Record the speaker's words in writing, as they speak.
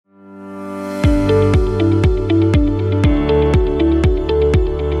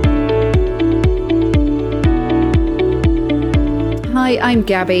I'm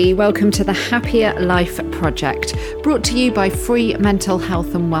Gabby. Welcome to the Happier Life Project, brought to you by free mental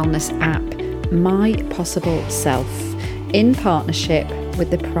health and wellness app, My Possible Self, in partnership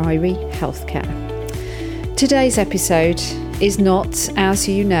with the Priory Healthcare. Today's episode is not, as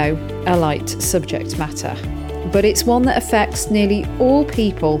you know, a light subject matter, but it's one that affects nearly all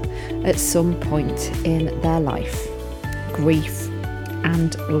people at some point in their life: grief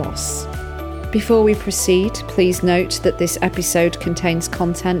and loss. Before we proceed, please note that this episode contains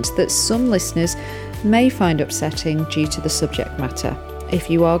content that some listeners may find upsetting due to the subject matter. If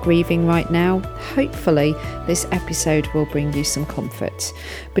you are grieving right now, hopefully this episode will bring you some comfort.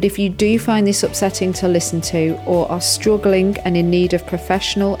 But if you do find this upsetting to listen to or are struggling and in need of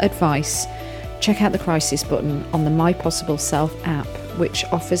professional advice, check out the crisis button on the My Possible Self app, which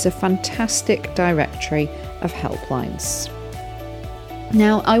offers a fantastic directory of helplines.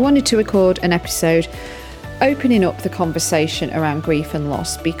 Now, I wanted to record an episode opening up the conversation around grief and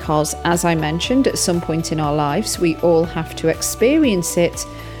loss because, as I mentioned, at some point in our lives, we all have to experience it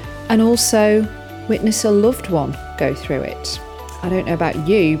and also witness a loved one go through it. I don't know about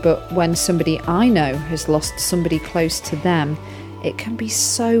you, but when somebody I know has lost somebody close to them, it can be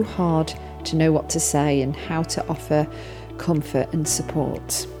so hard to know what to say and how to offer comfort and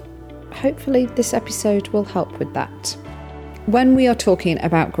support. Hopefully this episode will help with that. When we are talking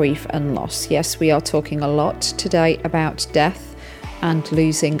about grief and loss, yes, we are talking a lot today about death and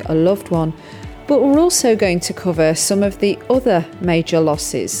losing a loved one, but we're also going to cover some of the other major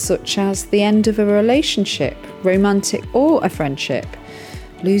losses, such as the end of a relationship, romantic or a friendship,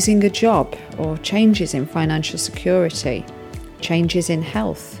 losing a job or changes in financial security, changes in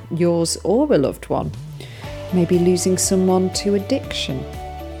health, yours or a loved one, maybe losing someone to addiction.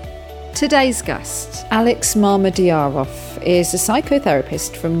 Today's guest, Alex Mammadyarov, is a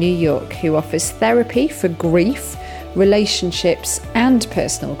psychotherapist from New York who offers therapy for grief, relationships and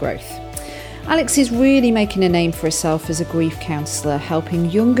personal growth. Alex is really making a name for herself as a grief counsellor, helping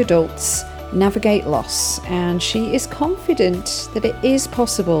young adults navigate loss, and she is confident that it is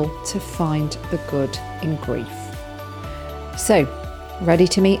possible to find the good in grief. So, ready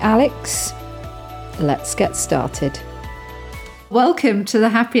to meet Alex? Let's get started. Welcome to the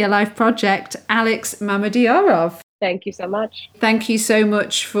Happier Life Project, Alex Mammadyarov. Thank you so much. Thank you so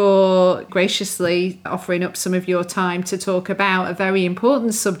much for graciously offering up some of your time to talk about a very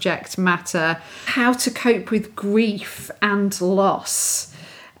important subject matter, how to cope with grief and loss.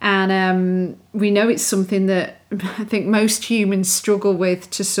 And we know it's something that I think most humans struggle with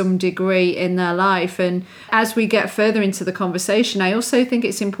to some degree in their life. And as we get further into the conversation, I also think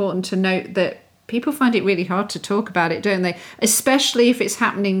it's important to note that people find it really hard to talk about it, don't they? Especially if it's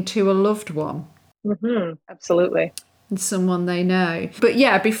happening to a loved one. Mm-hmm. Absolutely. And someone they know. But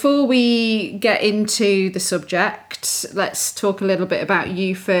yeah, before we get into the subject, let's talk a little bit about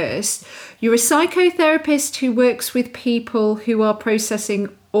you first. You're a psychotherapist who works with people who are processing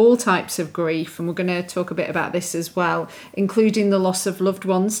all types of grief, and we're going to talk a bit about this as well, including the loss of loved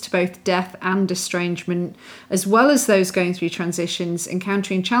ones to both death and estrangement, as well as those going through transitions,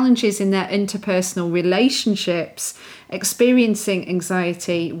 encountering challenges in their interpersonal relationships, experiencing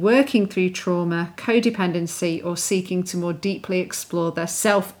anxiety, working through trauma, codependency, or seeking to more deeply explore their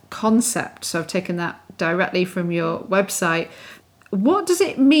self-concept. So I've taken that directly from your website. What does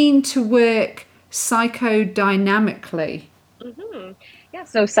it mean to work psychodynamically? Mm-hmm. Yeah,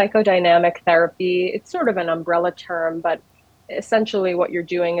 so psychodynamic therapy, it's sort of an umbrella term, but essentially what you're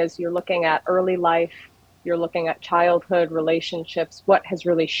doing is you're looking at early life, you're looking at childhood relationships, what has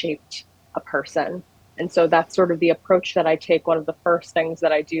really shaped a person. And so that's sort of the approach that I take. One of the first things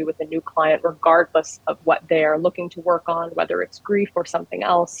that I do with a new client, regardless of what they are looking to work on, whether it's grief or something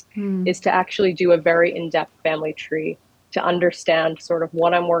else, is to actually do a very in-depth family tree to understand sort of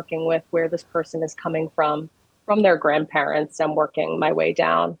what I'm working with, where this person is coming from their grandparents. I'm working my way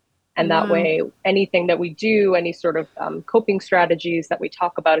down. And that way, anything that we do, any sort of coping strategies that we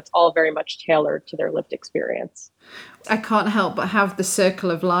talk about, it's all very much tailored to their lived experience. I can't help but have the circle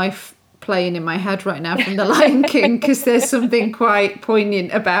of life playing in my head right now from The Lion King, because there's something quite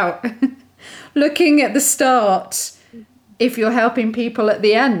poignant about looking at the start if you're helping people at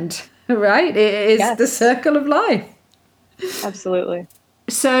the end, right? It is the circle of life. Absolutely.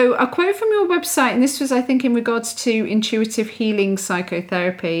 So a quote from your website, and this was, I think, in regards to intuitive healing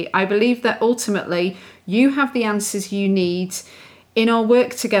psychotherapy. I believe that ultimately you have the answers you need. In our work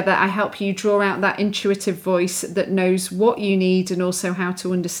together, I help you draw out that intuitive voice that knows what you need and also how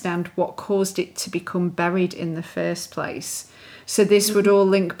to understand what caused it to become buried in the first place. So this would all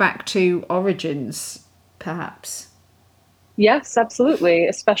link back to origins, perhaps. Yes, absolutely.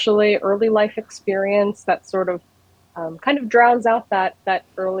 Especially early life experience, that sort of kind of drowns out that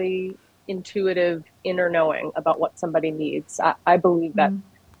early intuitive inner knowing about what somebody needs. I believe that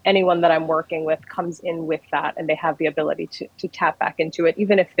anyone that I'm working with comes in with that, and they have the ability to tap back into it,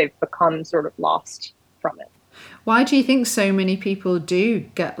 even if they've become sort of lost from it. Why do you think so many people do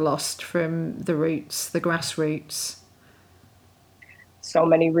get lost from the roots, the grassroots? So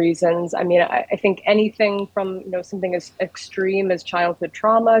many reasons. I mean, I think anything from, something as extreme as childhood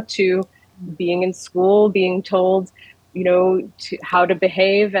trauma to being in school, being told, how to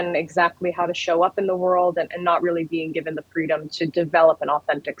behave and exactly how to show up in the world, and not really being given the freedom to develop an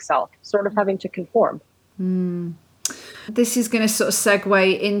authentic self, sort of having to conform. This is going to sort of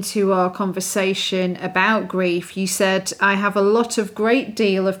segue into our conversation about grief. You said, I have a great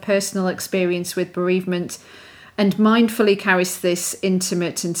deal of personal experience with bereavement and mindfully carries this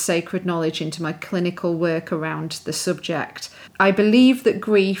intimate and sacred knowledge into my clinical work around the subject. I believe that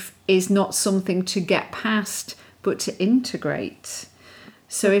grief is not something to get past, but to integrate.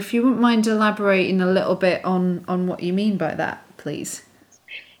 So if you wouldn't mind elaborating a little bit on what you mean by that, please.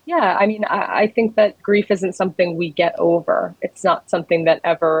 Yeah, I mean, I think that grief isn't something we get over. It's not something that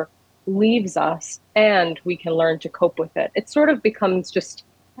ever leaves us, and we can learn to cope with it. It sort of becomes just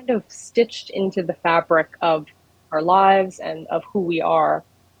kind of stitched into the fabric of our lives and of who we are.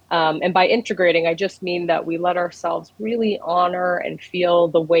 And by integrating, I just mean that we let ourselves really honor and feel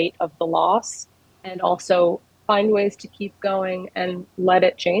the weight of the loss, and also find ways to keep going and let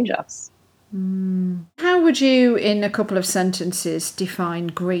it change us. How would you, in a couple of sentences, define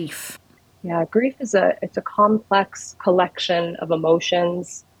grief? Yeah, grief is it's a complex collection of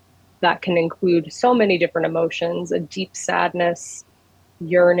emotions that can include so many different emotions, a deep sadness,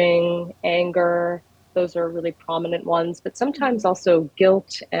 yearning, anger. Those are really prominent ones, but sometimes also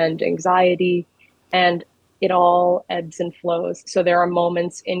guilt and anxiety, and it all ebbs and flows. So there are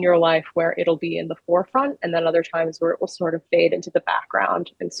moments in your life where it'll be in the forefront, and then other times where it will sort of fade into the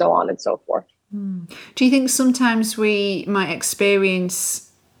background, and so on and so forth. Do you think sometimes we might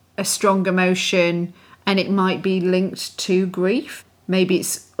experience a strong emotion and it might be linked to grief? Maybe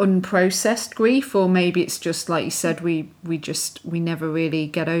it's unprocessed grief, or maybe it's just like you said, we never really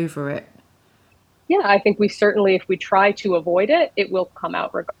get over it. Yeah, I think we certainly, if we try to avoid it, it will come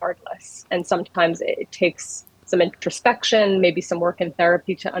out regardless. And sometimes it takes some introspection, maybe some work in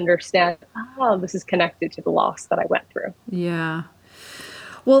therapy to understand, oh, this is connected to the loss that I went through. Yeah.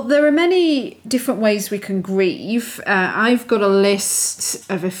 Well, there are many different ways we can grieve. I've got a list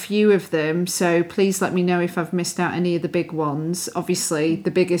of a few of them, so please let me know if I've missed out any of the big ones. Obviously,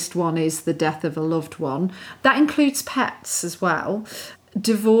 the biggest one is the death of a loved one. That includes pets as well.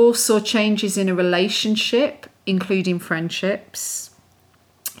 Divorce or changes in a relationship, including friendships.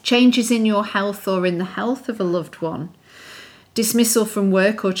 Changes in your health or in the health of a loved one. Dismissal from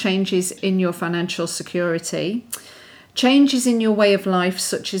work or changes in your financial security. Changes in your way of life,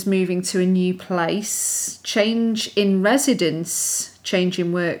 such as moving to a new place, change in residence, change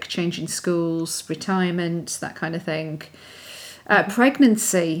in work, change in schools, retirement, that kind of thing.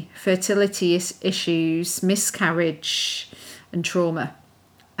 Pregnancy, fertility issues, miscarriage, and trauma.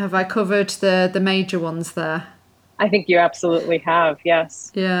 Have I covered the major ones there? I think you absolutely have,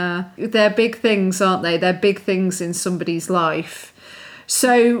 yes. Yeah, they're big things, aren't they? They're big things in somebody's life.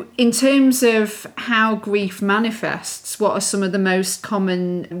 So, in terms of how grief manifests, what are some of the most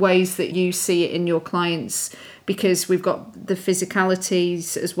common ways that you see it in your clients? Because we've got the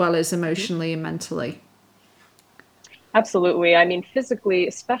physicalities as well as emotionally and mentally. Absolutely. I mean, physically,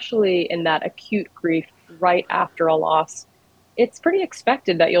 especially in that acute grief right after a loss, it's pretty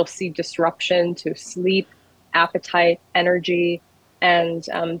expected that you'll see disruption to sleep, appetite, energy, and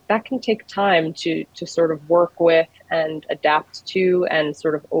that can take time to sort of work with and adapt to and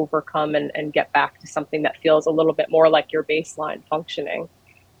sort of overcome and get back to something that feels a little bit more like your baseline functioning.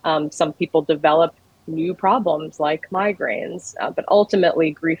 Some people develop new problems like migraines, but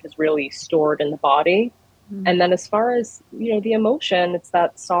ultimately grief is really stored in the body. And then as far as, the emotion, it's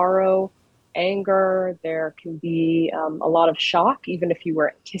that sorrow, anger. There can be a lot of shock, even if you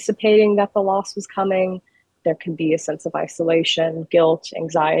were anticipating that the loss was coming. There can be a sense of isolation, guilt,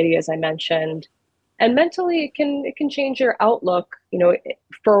 anxiety, as I mentioned. And mentally, it can change your outlook,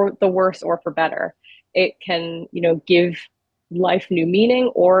 for the worse or for better. It can, give life new meaning,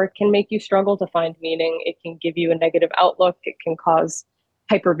 or it can make you struggle to find meaning. It can give you a negative outlook. It can cause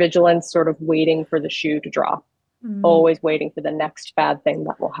hypervigilance, sort of waiting for the shoe to drop, always waiting for the next bad thing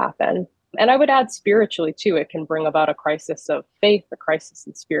that will happen. And I would add spiritually too, it can bring about a crisis of faith, a crisis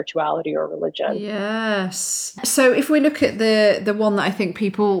in spirituality or religion. Yes. So if we look at the one that I think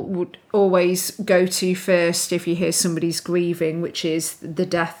people would always go to first if you hear somebody's grieving, which is the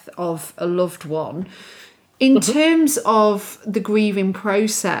death of a loved one, In terms of the grieving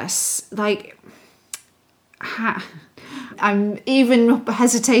process, like, I'm even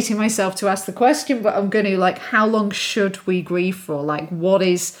hesitating myself to ask the question, but I'm going to, like, how long should we grieve for? Like, what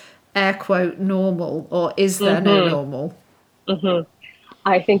is air quote normal, or is there no normal?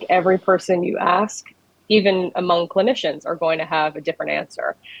 I think every person you ask, even among clinicians, are going to have a different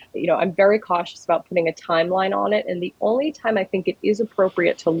answer. I'm very cautious about putting a timeline on it. And the only time I think it is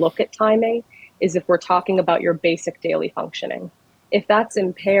appropriate to look at timing is if we're talking about your basic daily functioning. If that's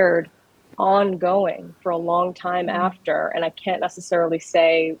impaired ongoing for a long time after, and I can't necessarily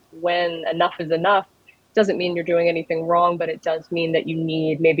say when enough is enough, doesn't mean you're doing anything wrong, but it does mean that you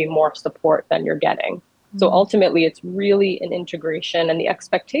need maybe more support than you're getting. So ultimately, it's really an integration, and the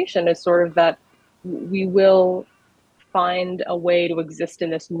expectation is sort of that we will find a way to exist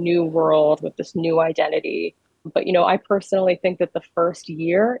in this new world with this new identity. But, I personally think that the first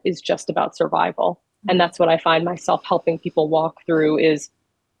year is just about survival. And that's what I find myself helping people walk through is,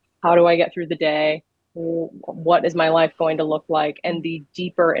 how do I get through the day? What is my life going to look like? And the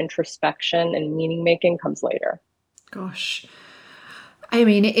deeper introspection and meaning making comes later. Gosh. I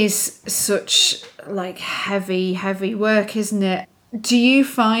mean, it is such, like, heavy work, isn't it? Do you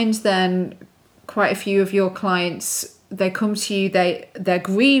find then quite a few of your clients, they come to you, they're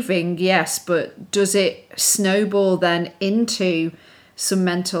grieving, yes, but does it snowball then into some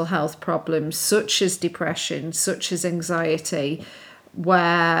mental health problems such as depression, such as anxiety,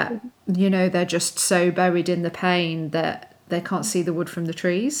 where, they're just so buried in the pain that they can't see the wood from the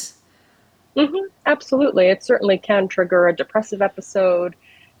trees? Absolutely. It certainly can trigger a depressive episode.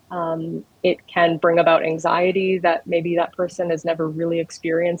 It can bring about anxiety that maybe that person has never really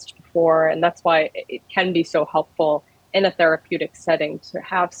experienced before. And that's why it can be so helpful in a therapeutic setting to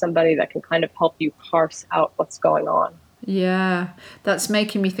have somebody that can kind of help you parse out what's going on. Yeah, that's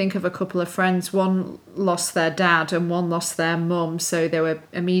making me think of a couple of friends. One lost their dad and one lost their mum. So they were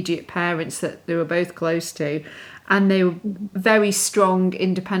immediate parents that they were both close to. And they were very strong,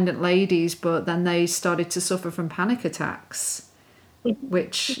 independent ladies, but then they started to suffer from panic attacks,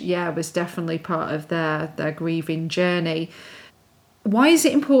 which, was definitely part of their grieving journey. Why is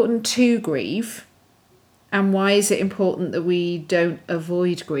it important to grieve? And why is it important that we don't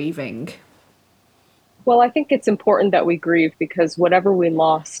avoid grieving? Well, I think it's important that we grieve because whatever we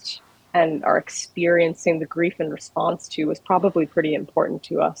lost and are experiencing the grief in response to was probably pretty important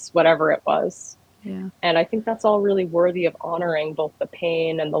to us, whatever it was. Yeah. And I think that's all really worthy of honoring both the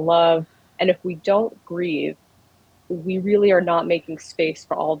pain and the love. And if we don't grieve, we really are not making space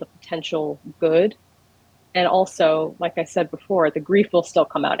for all the potential good. And also, like I said before, the grief will still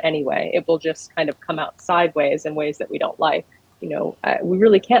come out anyway. It will just kind of come out sideways in ways that we don't like. We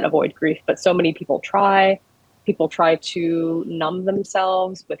really can't avoid grief, but so many people try. People try to numb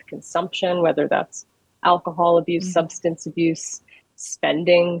themselves with consumption, whether that's alcohol abuse, substance abuse,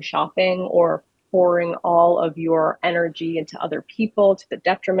 spending, shopping, or pouring all of your energy into other people to the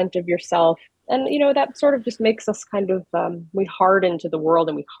detriment of yourself. And, that sort of just makes us kind of, we harden to the world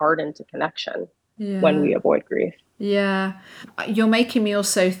and we harden to connection when we avoid grief. Yeah. You're making me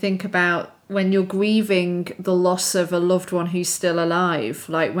also think about when you're grieving the loss of a loved one who's still alive,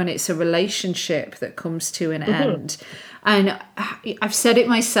 like when it's a relationship that comes to an end. And I've said it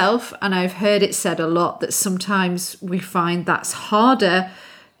myself and I've heard it said a lot that sometimes we find that's harder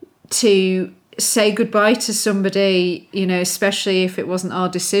to say goodbye to somebody, especially if it wasn't our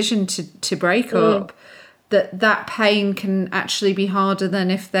decision to break up, that pain can actually be harder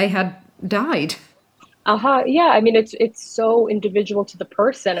than if they had died. Yeah, I mean, it's so individual to the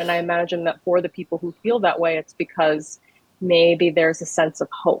person, and I imagine that for the people who feel that way, it's because maybe there's a sense of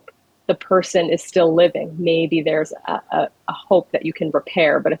hope. The person is still living. Maybe there's a hope that you can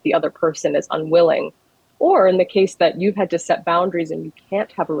repair, but if the other person is unwilling, or in the case that you've had to set boundaries and you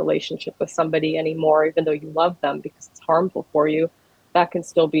can't have a relationship with somebody anymore, even though you love them because it's harmful for you, that can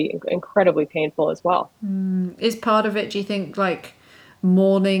still be incredibly painful as well. Is part of it, do you think, like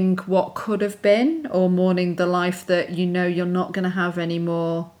mourning what could have been, or mourning the life that you're not going to have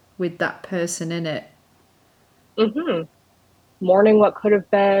anymore with that person in it? Mourning what could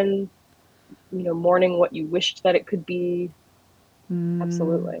have been, mourning what you wished that it could be.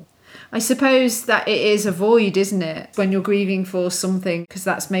 Absolutely. I suppose that it is a void, isn't it? When you're grieving for something, because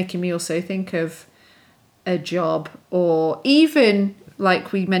that's making me also think of a job, or even,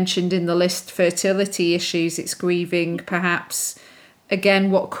 like we mentioned in the list, fertility issues. It's grieving, perhaps,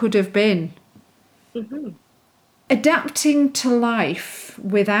 again, what could have been. Adapting to life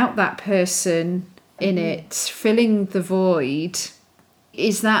without that person in it, filling the void.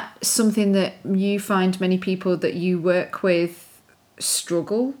 Is that something that you find many people that you work with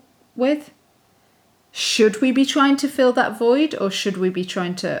struggle with? Should we be trying to fill that void, or should we be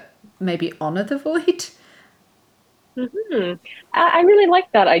trying to maybe honor the void? Hmm. I really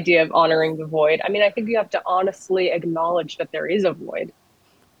like that idea of honoring the void. I mean, I think you have to honestly acknowledge that there is a void.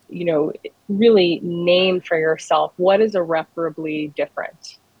 Really name for yourself what is irreparably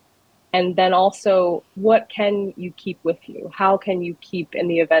different. And then also, what can you keep with you? How can you keep, in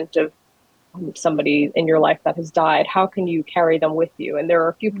the event of somebody in your life that has died, how can you carry them with you? And there are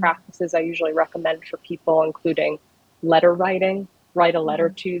a few practices I usually recommend for people, including letter writing. Write a letter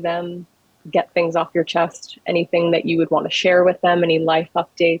to them, get things off your chest, anything that you would want to share with them, any life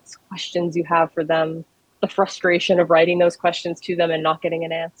updates, questions you have for them, the frustration of writing those questions to them and not getting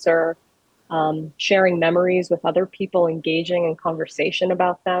an answer, sharing memories with other people, engaging in conversation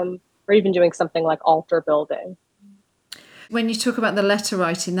about them, or even doing something like altar building. When you talk about the letter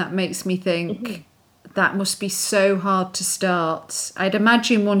writing, that makes me Mm-hmm. think that must be so hard to start. I'd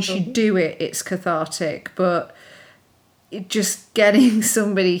imagine once you Mm-hmm. do it, it's cathartic, but just getting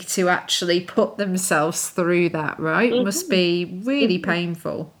somebody to actually put themselves through that, right, must Mm-hmm. be really Mm-hmm.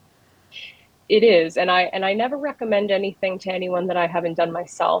 painful. It is, and I never recommend anything to anyone that I haven't done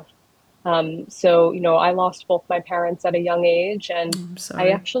myself. So, I lost both my parents at a young age, and I'm I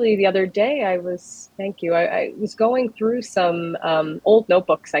sorry. actually the other day thank you, I was going through some old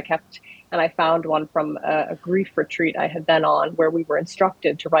notebooks I kept, and I found one from a grief retreat I had been on where we were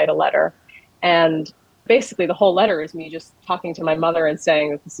instructed to write a letter, and basically the whole letter is me just talking to my mother and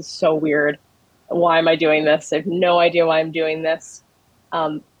saying that this is so weird. Why am I doing this? I have no idea why I'm doing this.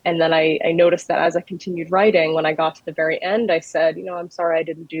 And then I noticed that as I continued writing, when I got to the very end, I said, I'm sorry I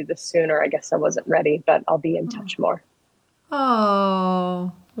didn't do this sooner. I guess I wasn't ready, but I'll be in touch more.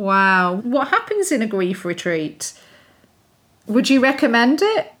 Oh, wow. What happens in a grief retreat? Would you recommend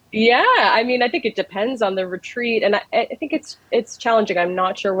it? Yeah, I mean, I think it depends on the retreat, and I think it's challenging. I'm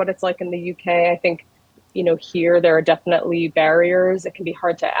not sure what it's like in the UK. I think, here there are definitely barriers. It can be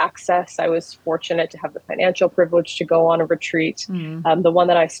hard to access. I was fortunate to have the financial privilege to go on a retreat. The one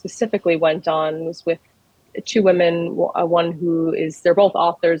that I specifically went on was with two women. One they're both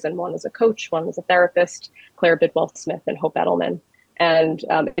authors, and one is a coach, one is a therapist, Claire Bidwell Smith and Hope Edelman, and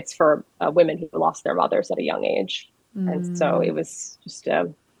it's for women who lost their mothers at a young age. And so it was just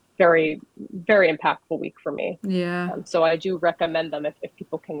very, very impactful week for me. Yeah. So I do recommend them if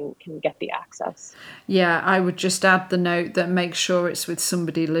people can get the access. Yeah, I would just add the note that make sure it's with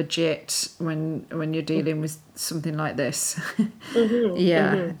somebody legit when you're dealing with something like this. Mm-hmm,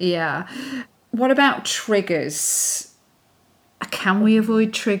 Yeah, mm-hmm, yeah. What about triggers? Can we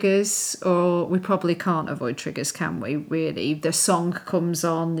avoid triggers? Or we probably can't avoid triggers, can we, really? The song comes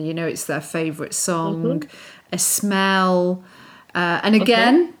on, it's their favourite song, mm-hmm, a smell. And mm-hmm,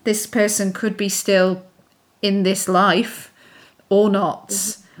 again, this person could be still in this life or not.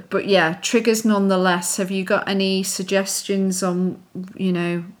 mm-hmm. But yeah, triggers nonetheless. Have you got any suggestions on,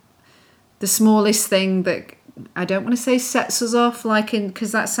 the smallest thing that I don't want to say sets us off,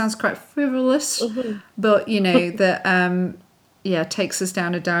 because that sounds quite frivolous, Mm-hmm. but that takes us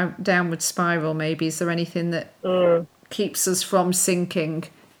down a downward spiral. Maybe is there anything that keeps us from sinking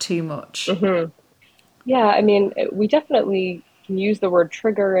too much? Mm-hmm. Yeah, I mean, we definitely can use the word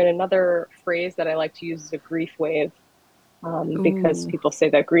trigger, and another phrase that I like to use is a grief wave. Because Ooh, people say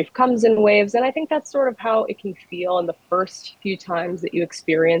that grief comes in waves. And I think that's sort of how it can feel in the first few times that you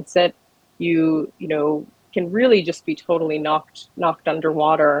experience it. Can really just be totally knocked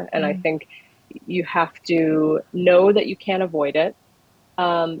underwater. And I think you have to know that you can't avoid it.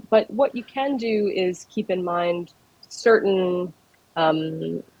 But what you can do is keep in mind certain,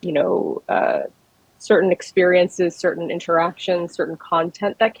 um, you know, uh, certain experiences, certain interactions, certain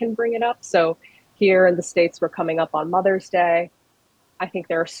content that can bring it up. So here in the States, we're coming up on Mother's Day. I think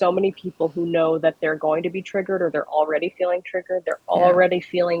there are so many people who know that they're going to be triggered, or they're already feeling triggered. They're yeah. already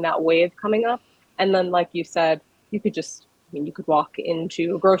feeling that wave coming up. And then, like you said, you could walk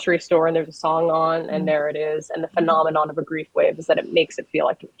into a grocery store and there's a song on and there it is. And the phenomenon of a grief wave is that it makes it feel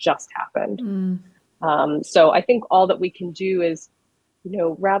like it just happened. So I think all that we can do is,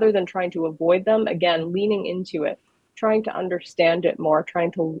 rather than trying to avoid them, again, leaning into it, trying to understand it more,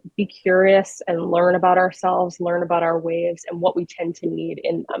 trying to be curious and learn about ourselves, learn about our waves and what we tend to need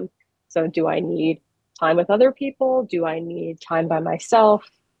in them. So, do I need time with other people? Do I need time by myself?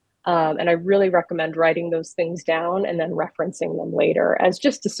 And I really recommend writing those things down and then referencing them later as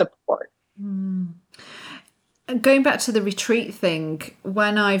just a support. And going back to the retreat thing,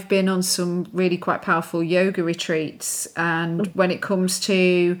 when I've been on some really quite powerful yoga retreats, and when it comes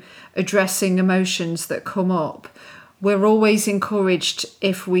to addressing emotions that come up, we're always encouraged,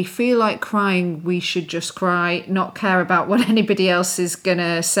 if we feel like crying, we should just cry, not care about what anybody else is going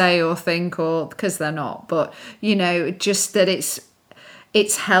to say or think, or because they're not. But, just that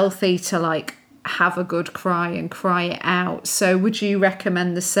it's healthy to like have a good cry and cry it out. So would you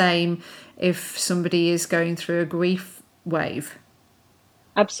recommend the same if somebody is going through a grief wave?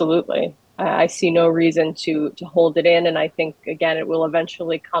 Absolutely. I see no reason to hold it in, and I think again it will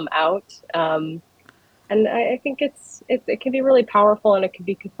eventually come out. And I think it can be really powerful, and it can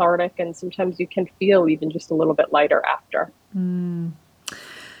be cathartic, and sometimes you can feel even just a little bit lighter after.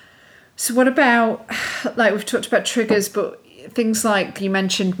 So what about, like we've talked about triggers, but things like you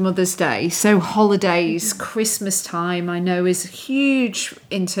mentioned Mother's Day, so holidays, Christmas time, I know is huge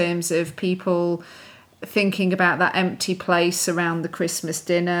in terms of people thinking about that empty place around the Christmas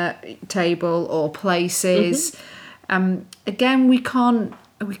dinner table or places. Again, we can't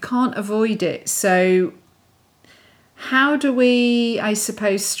avoid it. So how do we, I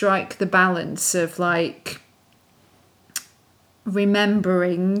suppose, strike the balance of like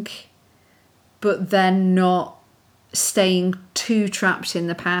remembering, but then not staying too trapped in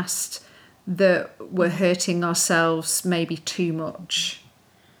the past that we're hurting ourselves maybe too much?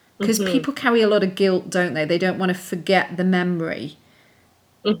 Because people carry a lot of guilt, don't they? They don't want to forget the memory.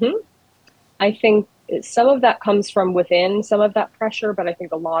 I think some of that comes from within, some of that pressure, but I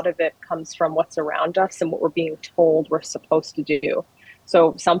think a lot of it comes from what's around us and what we're being told we're supposed to do.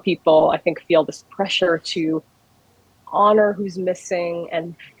 So some people, I think, feel this pressure to honor who's missing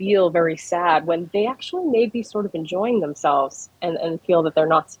and feel very sad when they actually may be sort of enjoying themselves, and feel that they're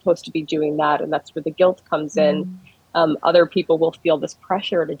not supposed to be doing that. And that's where the guilt comes in. Other people will feel this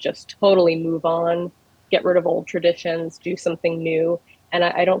pressure to just totally move on, get rid of old traditions, do something new. And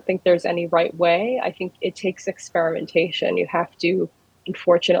I don't think there's any right way. I think it takes experimentation. You have to,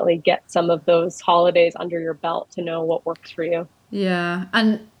 unfortunately, get some of those holidays under your belt to know what works for you. Yeah.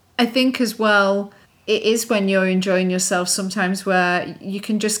 And I think as well, it is when you're enjoying yourself sometimes where you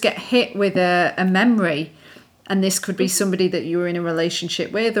can just get hit with a memory. And this could be somebody that you were in a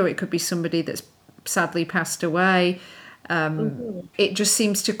relationship with, or it could be somebody that's sadly passed away. It just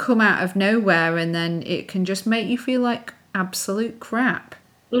seems to come out of nowhere, and then it can just make you feel like absolute crap.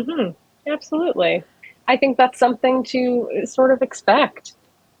 Absolutely. I think that's something to sort of expect.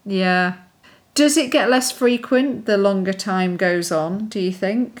 Yeah. Does it get less frequent the longer time goes on, do you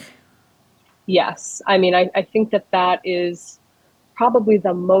think? Yes. I mean, I think that is probably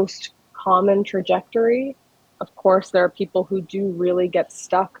the most common trajectory. Of course, there are people who do really get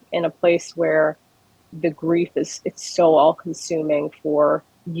stuck in a place where the grief it's so all consuming for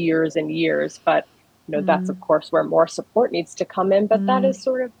years and years. But that's of course where more support needs to come in. But that's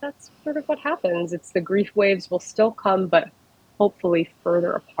sort of what happens. It's the grief waves will still come, but hopefully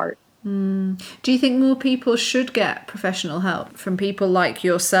further apart. Do you think more people should get professional help from people like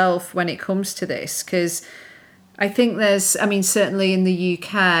yourself when it comes to this? Because I think certainly in the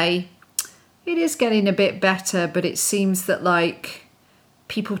UK, it is getting a bit better, but it seems that like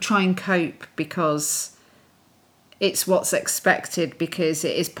people try and cope because it's what's expected, because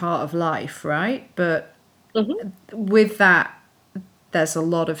it is part of life, right? But with that, there's a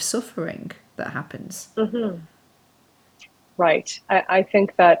lot of suffering that happens. Right. I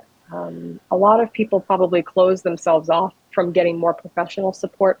think that a lot of people probably close themselves off from getting more professional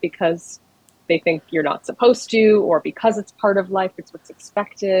support because they think you're not supposed to, or because it's part of life, it's what's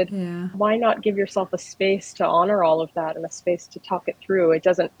expected. Yeah. Why not give yourself a space to honor all of that and a space to talk it through? It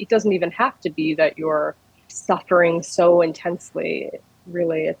doesn't even have to be that you're suffering so intensely.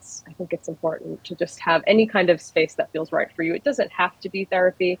 Really, I think it's important to just have any kind of space that feels right for you. It doesn't have to be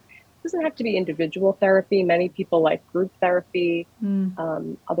therapy. It doesn't have to be individual therapy. Many people like group therapy,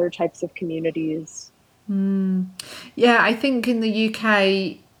 other types of communities. Yeah, I think in the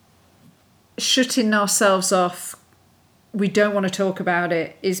UK, shutting ourselves off, we don't want to talk about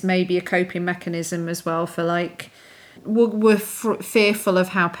it, is maybe a coping mechanism as well for like, we're fearful of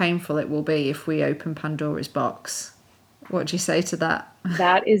how painful it will be if we open Pandora's box. What do you say to that?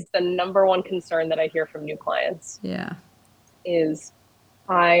 That is the number one concern that I hear from new clients. Yeah. Is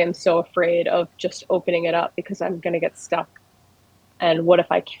I am so afraid of just opening it up because I'm going to get stuck. And what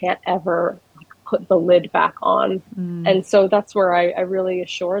if I can't ever put the lid back on? And so that's where I really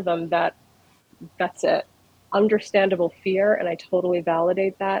assure them that that's it. Understandable fear, and I totally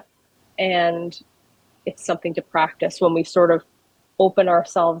validate that. And it's something to practice. When we sort of open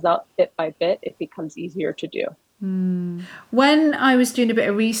ourselves up bit by bit, it becomes easier to do. When I was doing a bit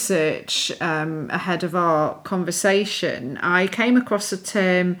of research ahead of our conversation, I came across a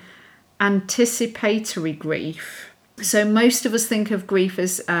term, anticipatory grief. So most of us think of grief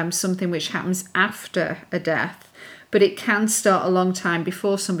as something which happens after a death, but it can start a long time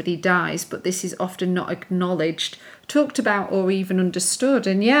before somebody dies, but this is often not acknowledged, talked about, or even understood.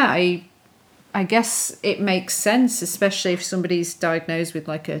 And yeah, I guess it makes sense, especially if somebody's diagnosed with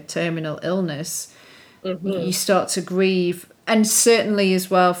like a terminal illness. You start to grieve. And certainly as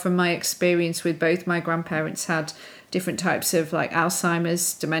well, from my experience with both my grandparents had different types of like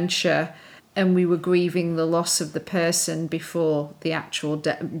Alzheimer's, dementia, and we were grieving the loss of the person before the actual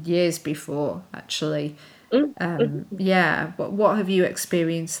years before, actually. Yeah, what have you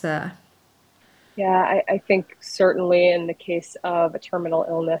experienced there? Yeah, I think certainly in the case of a terminal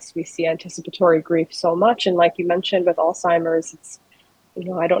illness, we see anticipatory grief so much. And like you mentioned with Alzheimer's, it's,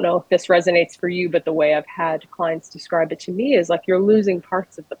 I don't know if this resonates for you, but the way I've had clients describe it to me is like you're losing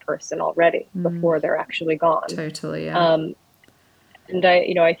parts of the person already before they're actually gone. Totally, yeah. Um, and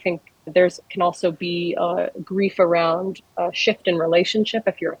I think there's can also be grief around a shift in relationship.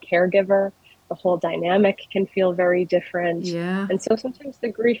 If you're a caregiver, the whole dynamic can feel very different. Yeah. And so sometimes the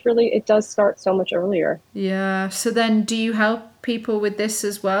grief really, it does start so much earlier. Yeah. So then do you help people with this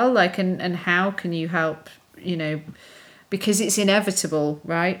as well? Like, and how can you help, because it's inevitable,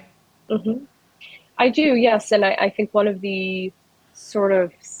 right? Hmm. I do, yes. And I think one of the sort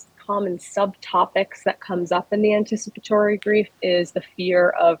of common subtopics that comes up in the anticipatory grief is the fear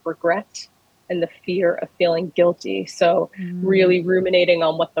of regret and the fear of feeling guilty. So, really ruminating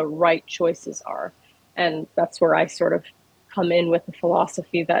on what the right choices are. And that's where I sort of come in with the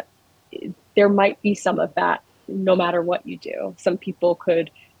philosophy that there might be some of that no matter what you do. Some people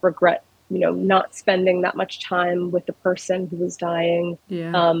could regret not spending that much time with the person who was dying,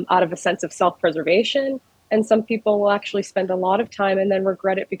 Yeah. out of a sense of self-preservation. And some people will actually spend a lot of time and then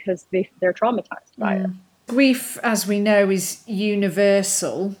regret it because they're traumatized by it. Grief, as we know, is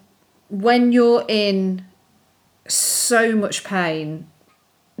universal. When you're in so much pain,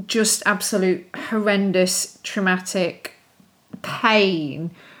 just absolute horrendous, traumatic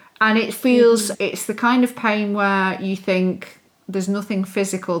pain, and it feels, it's the kind of pain where you think there's nothing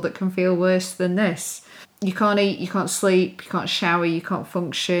physical that can feel worse than this. You can't eat, you can't sleep, you can't shower, you can't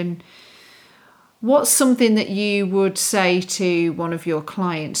function. What's something that you would say to one of your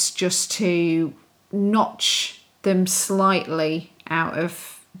clients just to notch them slightly out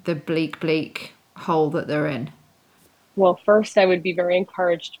of the bleak hole that they're in? Well, first, I would be very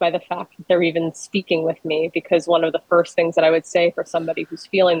encouraged by the fact that they're even speaking with me, because one of the first things that I would say for somebody who's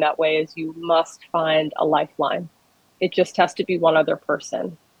feeling that way is you must find a lifeline. It just has to be one other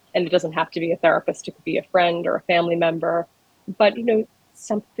person. And it doesn't have to be a therapist, it could be a friend or a family member. But,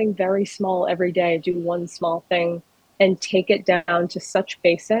 something very small every day, do one small thing and take it down to such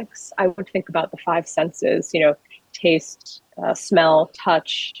basics. I would think about the five senses, taste, smell,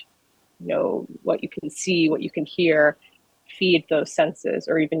 touch, what you can see, what you can hear, feed those senses,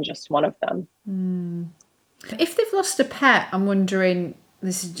 or even just one of them. If they've lost a pet, I'm wondering,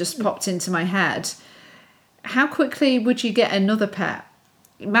 this has just popped into my head, how quickly would you get another pet?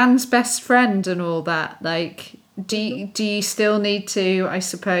 Man's best friend and all that. Like, do you still need to, I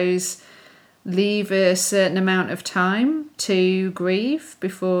suppose, leave a certain amount of time to grieve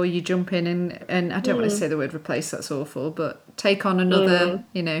before you jump in and I don't want to say the word replace, that's awful, but take on another,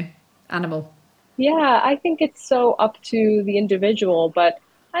 animal? Yeah, I think it's so up to the individual, but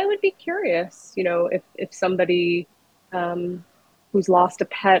I would be curious, if somebody um, who's lost a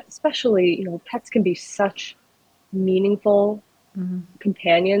pet, especially, pets can be such meaningful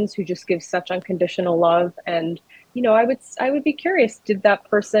companions who just give such unconditional love. And I would be curious, did that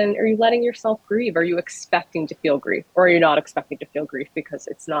person, are you letting yourself grieve? Are you expecting to feel grief, or are you not expecting to feel grief because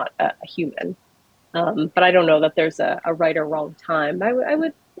it's not a human? But I don't know that there's a right or wrong time. I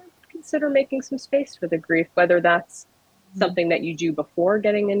would consider making some space for the grief, whether that's something that you do before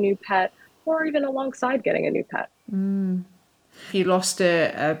getting a new pet or even alongside getting a new pet. If you lost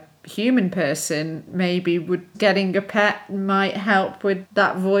a human person, maybe would getting a pet might help with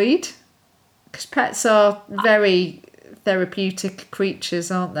that void? Because pets are very therapeutic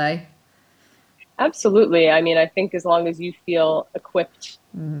creatures, aren't they? Absolutely. I mean, I think as long as you feel equipped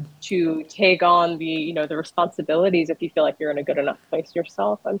to take on the responsibilities, if you feel like you're in a good enough place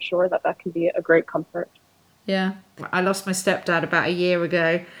yourself, I'm sure that that can be a great comfort. Yeah. I lost my stepdad about a year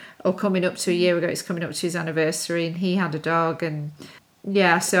ago, or coming up to a year ago. It's coming up to his anniversary, and he had a dog. And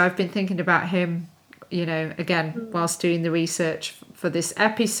yeah, so I've been thinking about him, again, whilst doing the research for this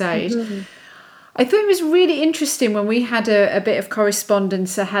episode. Mm-hmm. I thought it was really interesting when we had a bit of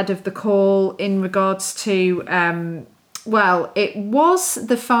correspondence ahead of the call in regards to, it was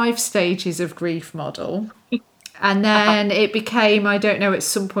the 5 stages of grief model. And then it became, I don't know, at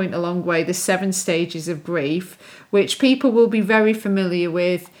some point along the way, the 7 stages of grief, which people will be very familiar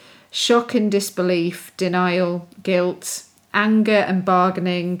with. shock and disbelief, denial, guilt, anger and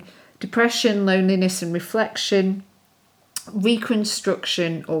bargaining, depression, loneliness and reflection,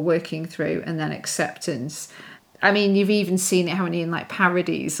 reconstruction or working through, and then acceptance. I mean, you've even seen it, haven't you, in like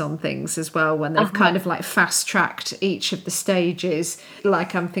parodies on things as well, when they've kind of like fast tracked each of the stages.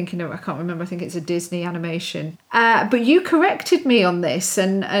 Like I'm thinking of, I can't remember, I think it's a Disney animation. But you corrected me on this,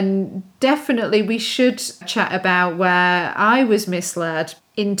 and definitely we should chat about where I was misled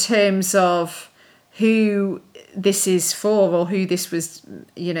in terms of who this is for, or who this was,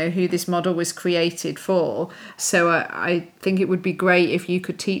 who this model was created for. So I think it would be great if you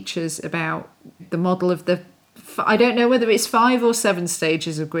could teach us about the model of the, I don't know whether it's 5 or 7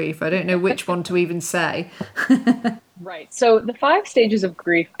 stages of grief. I don't know which one to even say. Right. So the 5 stages of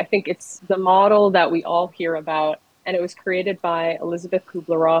grief, I think it's the model that we all hear about. And it was created by Elizabeth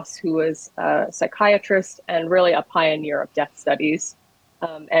Kubler-Ross, who was a psychiatrist and really a pioneer of death studies.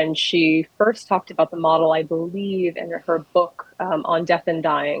 And she first talked about the model, I believe, in her book on death and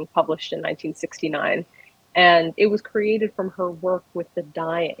dying, published in 1969. And it was created from her work with the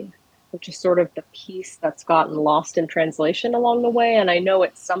dying, which is sort of the piece that's gotten lost in translation along the way. And I know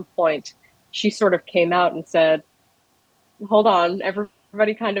at some point she sort of came out and said, hold on,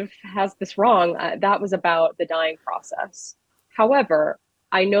 everybody kind of has this wrong. That was about the dying process. However,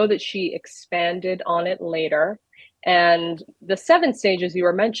 I know that she expanded on it later. And the 7 stages you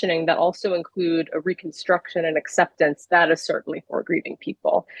were mentioning that also include a reconstruction and acceptance, that is certainly for grieving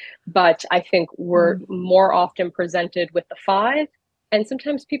people. But I think we're more often presented with the 5. And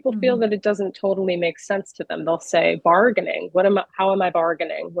sometimes people feel that it doesn't totally make sense to them. They'll say, bargaining. How am I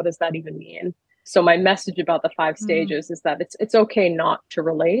bargaining? What does that even mean? So my message about the 5 stages is that it's okay not to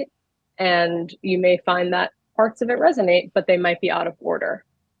relate. And you may find that parts of it resonate, but they might be out of order.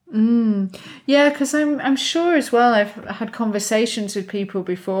 Yeah, because I'm sure as well, I've had conversations with people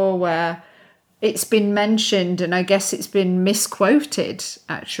before where it's been mentioned, and I guess it's been misquoted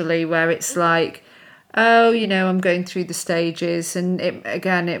actually, where it's like, oh, I'm going through the stages, and it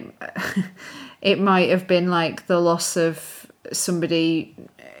might have been like the loss of somebody,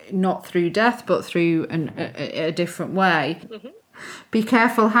 not through death but through a different way. Be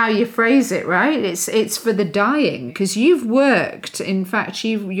careful how you phrase it, right? It's for the dying, because you've worked, in fact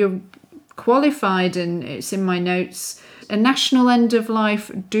you're qualified, and it's in my notes, a national end of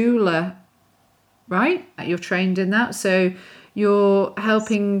life doula, right? You're trained in that, so you're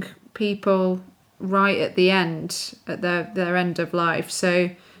helping people right at the end, at their end of life.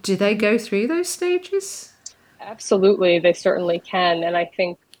 So do they go through those stages? Absolutely, they certainly can. And I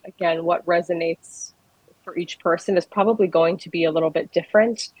think, again, what resonates for each person is probably going to be a little bit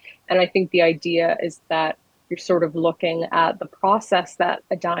different. And I think the idea is that you're sort of looking at the process that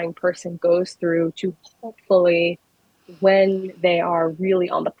a dying person goes through to hopefully, when they are really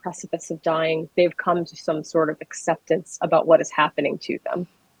on the precipice of dying, they've come to some sort of acceptance about what is happening to them.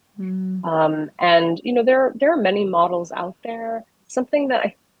 And there are many models out there. Something that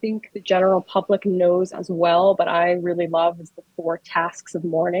I think the general public knows as well, but I really love, is the 4 tasks of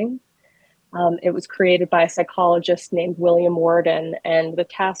mourning. It was created by a psychologist named William Worden, and the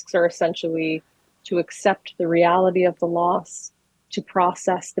tasks are essentially to accept the reality of the loss, to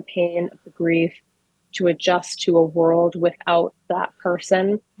process the pain of the grief, to adjust to a world without that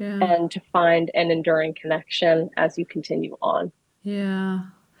person, and to find an enduring connection as you continue on. Yeah.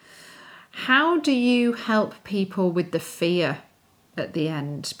 How do you help people with the fear at the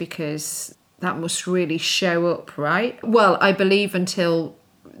end? Because that must really show up, right? Well, I believe until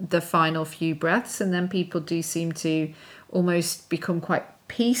the final few breaths, and then people do seem to almost become quite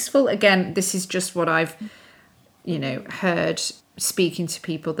peaceful. Again, this is just what I've, heard speaking to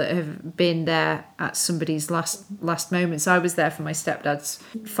people that have been there at somebody's last moments. I was there for my stepdad's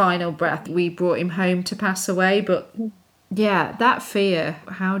final breath. We brought him home to pass away, but yeah, that fear,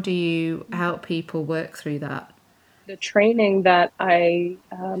 how do you help people work through that? The training that I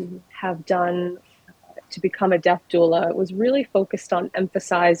have done to become a death doula was really focused on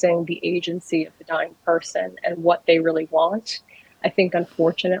emphasizing the agency of the dying person and what they really want. I think,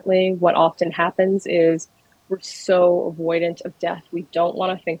 unfortunately, what often happens is we're so avoidant of death. We don't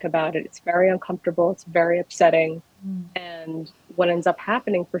want to think about it. It's very uncomfortable. It's very upsetting. And what ends up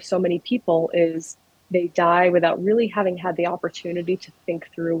happening for so many people is they die without really having had the opportunity to think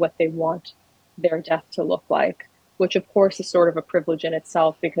through what they want their death to look like, which of course is sort of a privilege in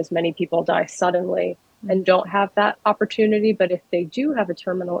itself, because many people die suddenly and don't have that opportunity. But if they do have a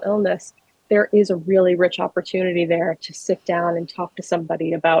terminal illness, there is a really rich opportunity there to sit down and talk to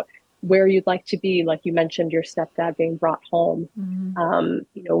somebody about where you'd like to be. Like you mentioned, your stepdad being brought home.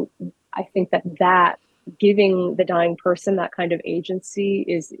 I think that giving the dying person that kind of agency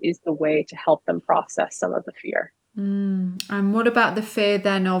is the way to help them process some of the fear. And what about the fear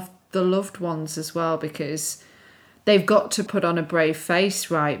then of the loved ones as well? Because they've got to put on a brave face,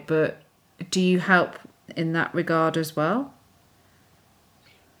 right? But do you help in that regard as well?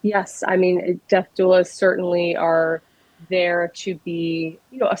 Yes, I mean, death doulas certainly are there to be,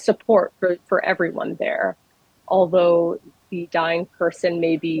 a support for everyone there. Although the dying person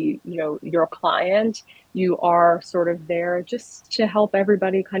may be, your client, you are sort of there just to help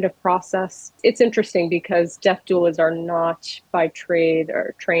everybody kind of process. It's interesting because death doulas are not by trade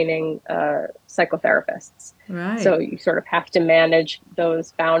or training psychotherapists. So Right. you sort of have to manage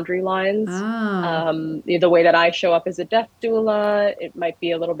those boundary lines. Ah. The way that I show up as a death doula, it might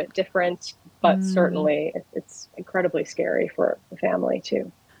be a little bit different, but certainly it's incredibly scary for the family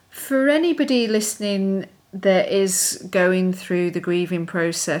too. For anybody listening that is going through the grieving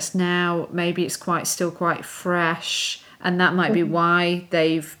process now, maybe it's still quite fresh, and that might be why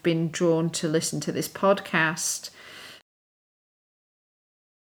they've been drawn to listen to this podcast.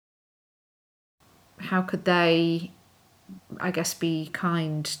 How could they, I guess, be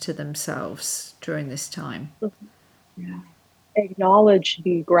kind to themselves during this time? Yeah. Acknowledge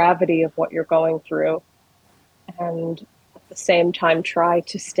the gravity of what you're going through, and at the same time try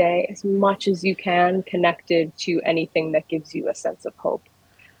to stay as much as you can connected to anything that gives you a sense of hope,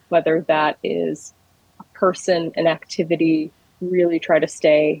 whether that is a person, an activity. Really try to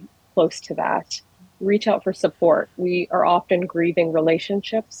stay close to that. Reach out for support. We are often grieving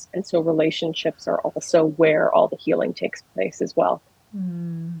relationships, and so relationships are also where all the healing takes place as well.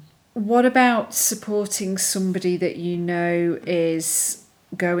 What about supporting somebody that you know is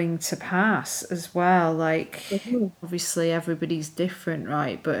going to pass as well? Like, Mhm. obviously, everybody's different,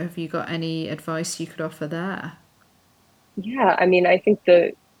 right? But have you got any advice you could offer there? Yeah, I mean, I think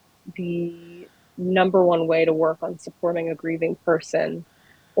the number one way to work on supporting a grieving person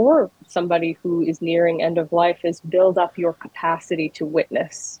or somebody who is nearing end of life is build up your capacity to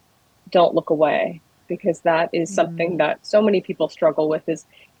witness. Don't look away, because that is something that so many people struggle with. Is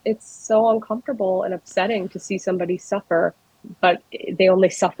it's so uncomfortable and upsetting to see somebody suffer, but they only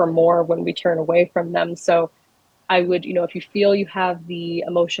suffer more when we turn away from them. So I would, if you feel you have the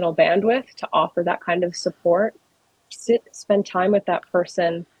emotional bandwidth to offer that kind of support, spend time with that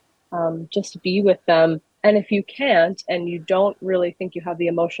person, just be with them. And if you can't, and you don't really think you have the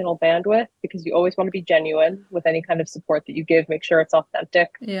emotional bandwidth, because you always want to be genuine with any kind of support that you give, make sure it's authentic.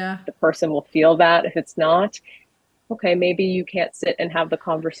 Yeah. The person will feel that. If it's not, okay, maybe you can't sit and have the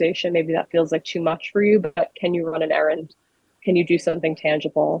conversation. Maybe that feels like too much for you, but can you run an errand? Can you do something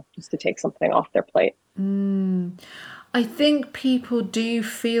tangible just to take something off their plate? I think people do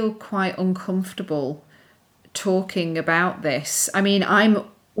feel quite uncomfortable talking about this. I mean, I'm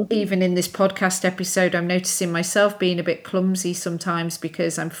Mm-hmm. even in this podcast episode, I'm noticing myself being a bit clumsy sometimes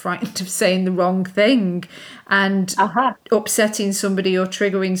because I'm frightened of saying the wrong thing and Aha. upsetting somebody or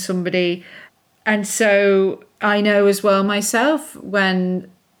triggering somebody. And so I know as well myself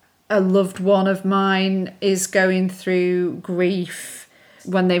when a loved one of mine is going through grief,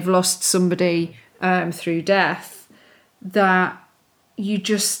 when they've lost somebody through death, that you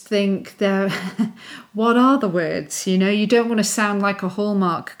just think they're what are the words, you don't want to sound like a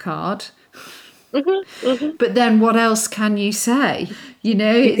Hallmark card, Mm-hmm. Mm-hmm. but then what else can you say, You can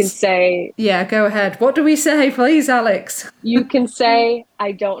it's say, yeah, go ahead, what do we say, please, Alex?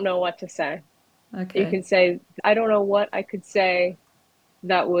 I don't know what to say. You Okay, can say, I don't know what I could say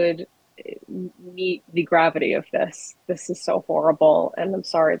that would meet the gravity of this. This is so horrible, and I'm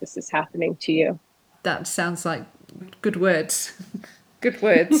sorry this is happening to you. that sounds like good words. Good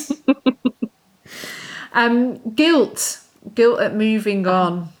words. Guilt at moving Uh-huh.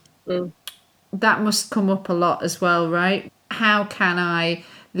 on, Mm. that must come up a lot as well, right? How can I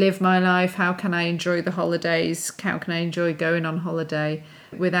live my life? How can I enjoy the holidays? How can I enjoy going on holiday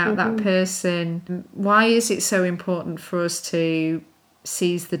without that Mm-hmm. person? Why is it so important for us to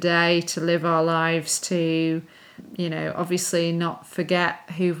seize the day, to live our lives, to, obviously not forget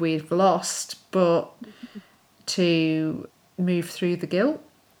who we've lost, but to move through the guilt?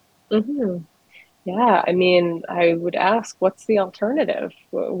 Mm-hmm. Yeah, I mean, I would ask, what's the alternative?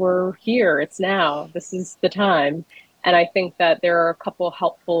 We're here, it's now, this is the time. And I think that there are a couple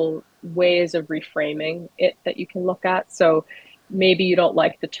helpful ways of reframing it that you can look at. So maybe you don't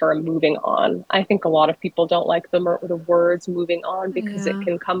like the term moving on. I think a lot of people don't like the words moving on because it Yeah,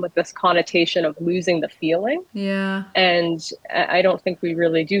 can come with this connotation of losing the feeling. yeah, And I don't think we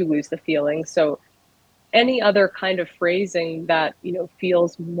really do lose the feeling. So any other kind of phrasing that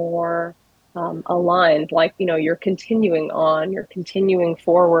feels more aligned, like you're continuing on, you're continuing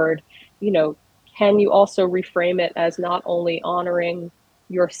forward, you know can you also reframe it as not only honoring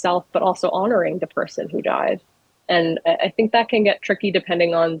yourself, but also honoring the person who died? And I think that can get tricky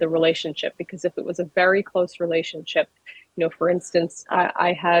depending on the relationship, because if it was a very close relationship, for instance,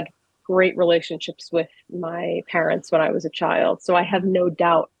 I had great relationships with my parents when I was a child. So I have no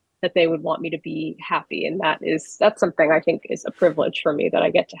doubt that they would want me to be happy. And that's something I think is a privilege for me, that I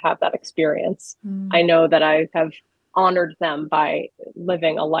get to have that experience. I know that I have honored them by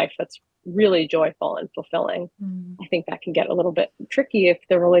living a life that's really joyful and fulfilling. I think that can get a little bit tricky if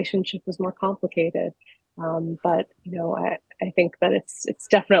the relationship is more complicated. But I think that it's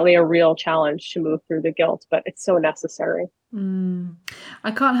definitely a real challenge to move through the guilt, but it's so necessary.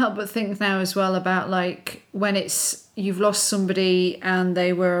 I can't help but think now as well about like when you've lost somebody and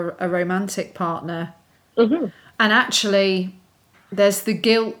they were a romantic partner, and actually there's the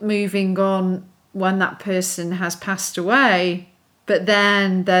guilt moving on when that person has passed away. But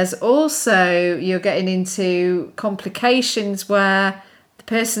then there's also, you're getting into complications where the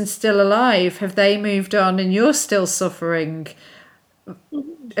person's still alive. Have they moved on and you're still suffering?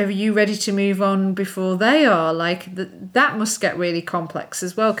 Are you ready to move on before they are? Like that must get really complex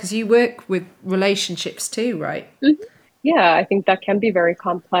as well, because you work with relationships too, right? Yeah, I think that can be very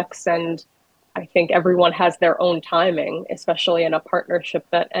complex. And I think everyone has their own timing, especially in a partnership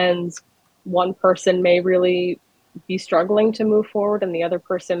that ends. One person may really be struggling to move forward and the other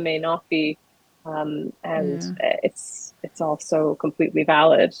person may not be. It's also completely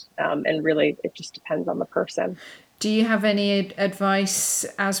valid. And really, it just depends on the person. Do you have any advice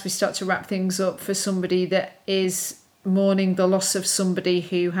as we start to wrap things up for somebody that is mourning the loss of somebody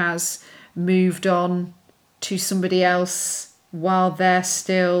who has moved on to somebody else while they're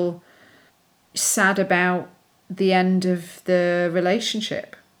still sad about the end of the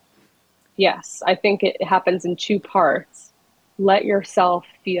relationship? Yes, I think it happens in two parts. Let yourself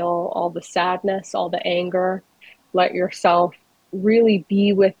feel all the sadness, all the anger. Let yourself really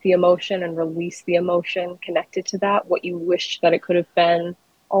be with the emotion and release the emotion connected to that, what you wish that it could have been,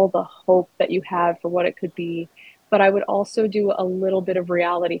 all the hope that you have for what it could be. But I would also do a little bit of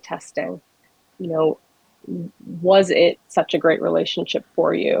reality testing. Was it such a great relationship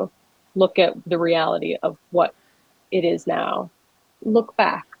for you? Look at the reality of what it is now. Look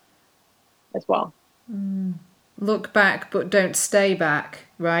back as well. Look back, but don't stay back,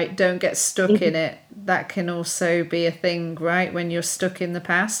 right? Don't get stuck in it. That can also be a thing, right? When you're stuck in the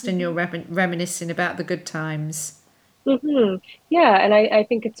past and you're reminiscing about the good times. Yeah, and I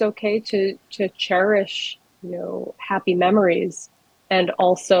think it's okay to cherish, happy memories, and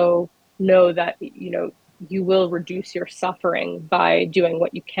also know that, you will reduce your suffering by doing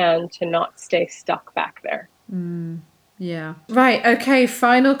what you can to not stay stuck back there. Yeah. Right. Okay.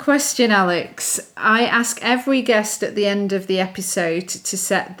 Final question, Alex. I ask every guest at the end of the episode to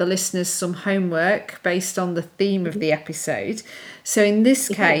set the listeners some homework based on the theme of the episode. So in this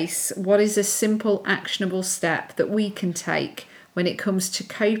case, what is a simple, actionable step that we can take when it comes to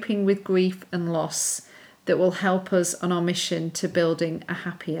coping with grief and loss that will help us on our mission to building a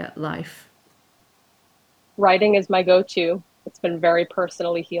happier life? Writing is my go-to. It's been very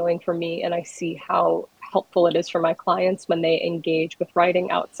personally healing for me, and I see how helpful it is for my clients when they engage with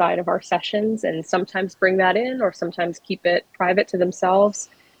writing outside of our sessions, and sometimes bring that in or sometimes keep it private to themselves.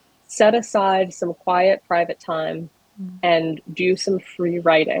 Set aside some quiet, private time and do some free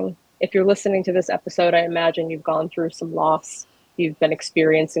writing. If you're listening to this episode, I imagine you've gone through some loss, you've been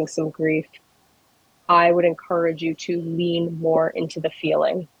experiencing some grief. I would encourage you to lean more into the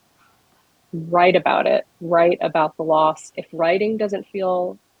feeling. Write about it, write about the loss. If writing doesn't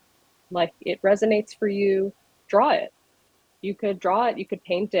feel like it resonates for you, draw it. You could draw it, you could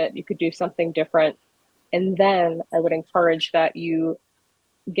paint it, you could do something different. And then I would encourage that you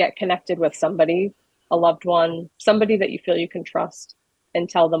get connected with somebody, a loved one, somebody that you feel you can trust, and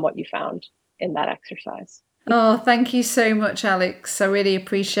tell them what you found in that exercise. Oh, thank you so much, Alex. I really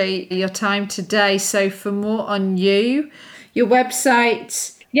appreciate your time today. So for more on you, your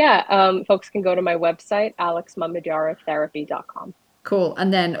website... Yeah, folks can go to my website, alexmammadyarovtherapy.com. Cool.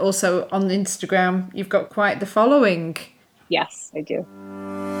 And then also on Instagram, you've got quite the following. Yes, I do.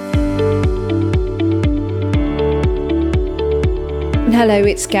 Hello,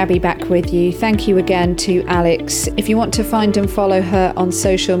 it's Gabby back with you. Thank you again to Alex. If you want to find and follow her on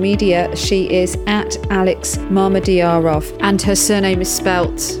social media, she is at Alex Mammadyarov, and her surname is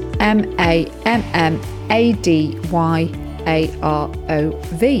spelt Mammadyarov.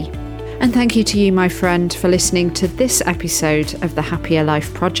 And thank you to you, my friend, for listening to this episode of the Happier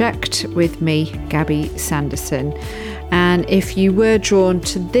Life Project with me, Gabby Sanderson. And if you were drawn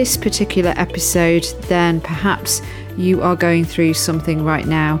to this particular episode, then perhaps you are going through something right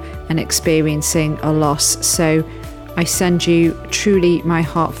now and experiencing a loss. So I send you truly my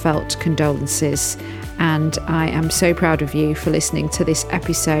heartfelt condolences. And I am so proud of you for listening to this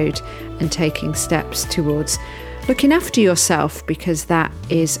episode and taking steps towards looking after yourself, because that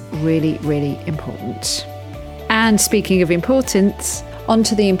is really, really important. And speaking of importance,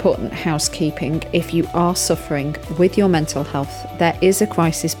 onto the important housekeeping. If you are suffering with your mental health, there is a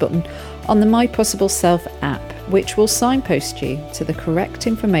crisis button on the My Possible Self app, which will signpost you to the correct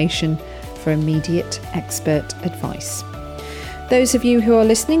information for immediate expert advice. Those of you who are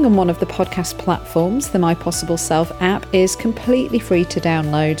listening on one of the podcast platforms, the My Possible Self app is completely free to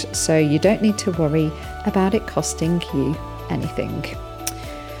download, so you don't need to worry about it costing you anything.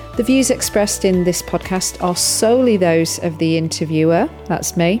 The views expressed in this podcast are solely those of the interviewer,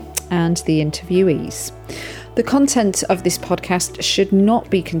 that's me, and the interviewees. The content of this podcast should not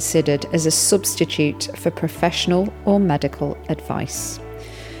be considered as a substitute for professional or medical advice.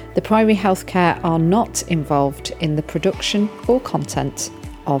 The Priory Healthcare are not involved in the production or content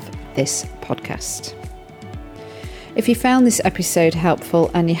of this podcast. If you found this episode helpful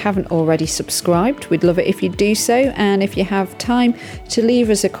and you haven't already subscribed, we'd love it if you do so. And if you have time to leave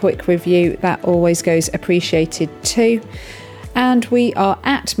us a quick review, that always goes appreciated too. And we are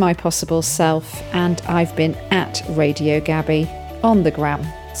at My Possible Self, and I've been at Radio Gabby on the gram.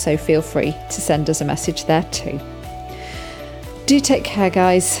 So feel free to send us a message there too. Do take care,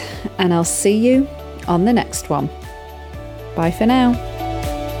 guys, and I'll see you on the next one. Bye for now.